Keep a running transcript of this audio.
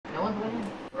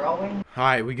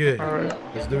Alright, we good. Alright.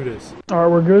 Let's do this.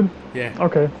 Alright, we're good? Yeah.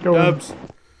 Okay, go in. Dubs.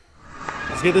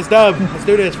 Let's get this dub. Let's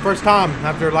do this. First time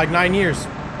after like 9 years.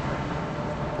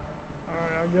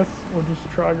 Alright, I guess we'll just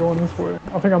try going this way.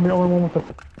 I think I'm the only one with the...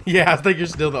 Yeah, I think you're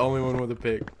still the only one with a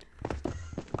pick.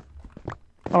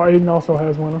 Oh, Aiden also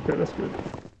has one. Okay, that's good.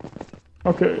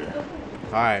 Okay.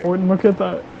 Alright. Wouldn't look at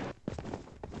that.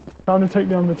 Time to take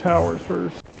down the towers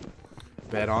first.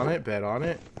 Bet on it. Bet on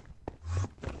it.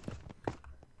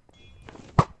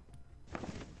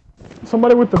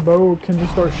 Somebody with the bow can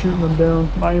just start shooting them down.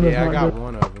 My aim is Yeah, I not got good.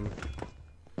 one of them.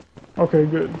 Okay,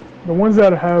 good. The ones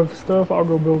that have stuff, I'll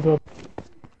go build up.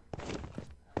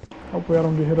 Hopefully I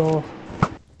don't get hit off.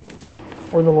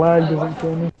 Or the lag doesn't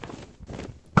kill me.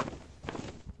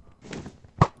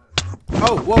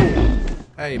 Oh, whoa!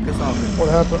 Hey, piss off. What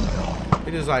happened?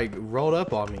 He just like rolled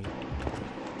up on me.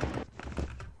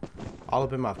 All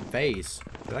up in my face.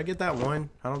 Did I get that one?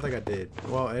 I don't think I did.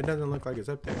 Well, it doesn't look like it's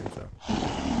up there, so.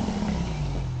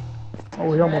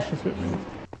 Oh, he almost just hit me.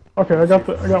 Okay, I got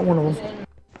one of them.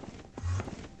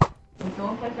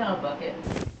 Someone put down a bucket.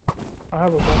 I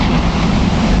have a bucket.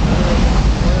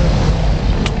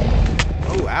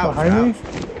 Oh, ouch, Behind ouch. me?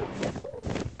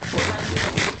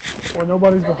 Well,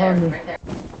 nobody's behind me. Right there.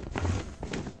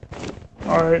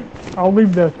 Alright, I'll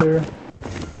leave that there.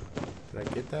 Did I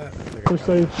get that? I think I We're got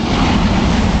safe.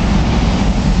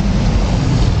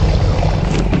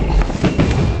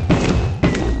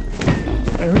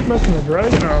 Hey, who's messing the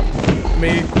dragon up? that.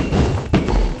 Me.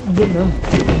 Getting him.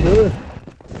 Good.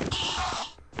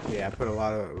 Yeah, I put a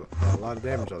lot of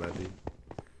damage on that dude.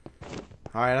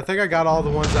 Alright, I think I got all the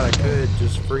ones that I could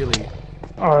just freely.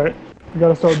 Alright, we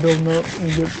gotta start building up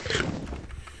and get...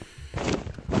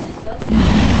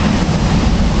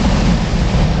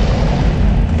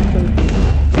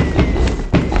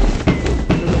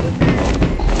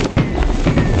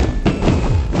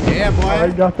 Yeah, boy.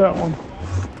 Alright, got that one.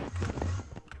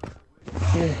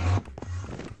 Yeah.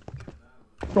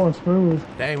 Going smooth.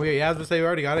 Dang, yeah, I was gonna say we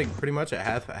already got it pretty much at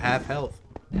half health.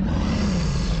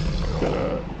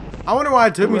 I wonder why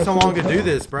it took me so long to do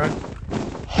this, bro.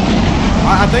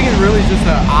 I think it really is just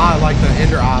the eye, like the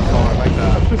ender eye farm, like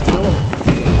Just kill him.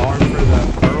 the farm for the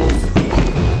pearls.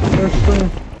 There's spring.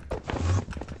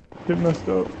 Get messed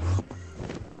up.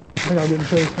 I think I'm getting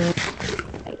chased now.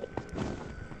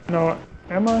 No,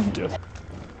 am I? Yes.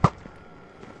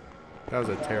 That was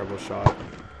a terrible shot.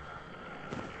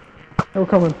 He'll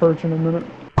come and perch in a minute.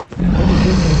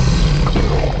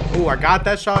 Ooh, I got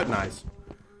that shot. Nice.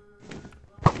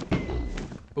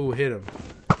 Ooh, hit him.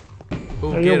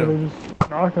 Ooh, Hey, get yo, him. they're just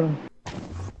knocking him.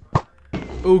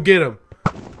 Ooh, get him.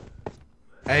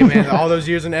 Hey, man, all those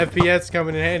years in FPS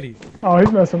coming in handy. Oh,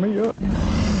 he's messing me up.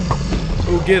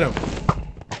 Ooh, get him.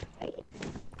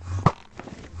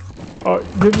 Oh,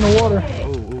 get in the water.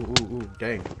 Ooh, ooh, ooh, ooh,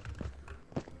 dang.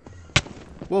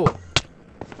 Whoa.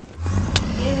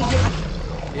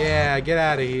 Yeah, get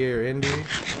out of here, Indy.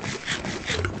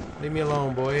 Leave me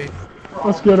alone, boy.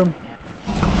 Let's get him.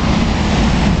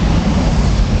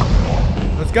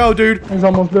 Let's go, dude. He's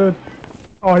almost dead.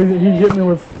 Oh, he hit me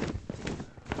with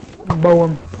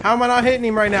bowing. How am I not hitting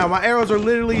him right now? My arrows are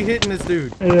literally hitting this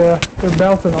dude. Yeah, they're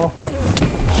bouncing off.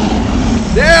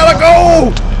 Yeah, let's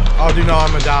go! Oh, dude, no,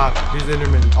 I'm gonna die. He's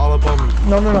Enderman all up on me.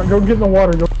 No, go get in the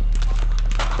water. Go.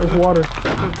 There's water.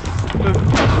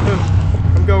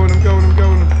 I'm going.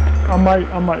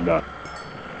 I might die.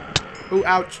 Ooh,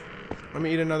 ouch. Let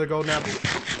me eat another golden apple.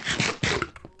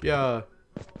 Yeah.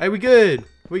 Hey, we good.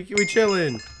 We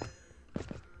chilling.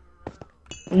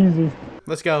 Easy.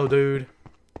 Let's go, dude.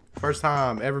 First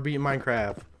time ever beating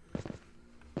Minecraft.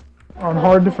 On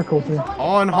hard difficulty.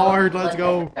 On hard, let's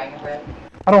go. Dragon bread.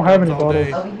 I don't have any All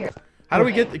day. bottles. Over here. How do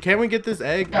we get, can we get this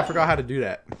egg? I forgot how to do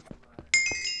that.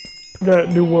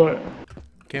 That do what?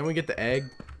 Can we get the egg?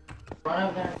 Run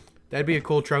over there. That'd be a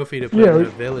cool trophy to put Yeah, in the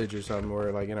village or something,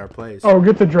 or like in our place. Oh,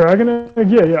 get the dragon egg?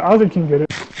 Yeah, Ozzy can get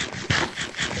it.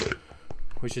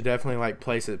 We should definitely like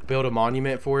place it, build a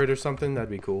monument for it or something. That'd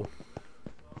be cool.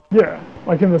 Yeah,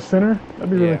 like in the center. That'd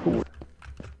be really Yeah. cool.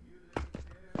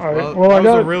 Alright, Well, I that was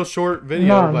got a real short video,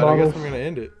 9 but I guess bottles. I'm gonna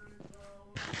end it.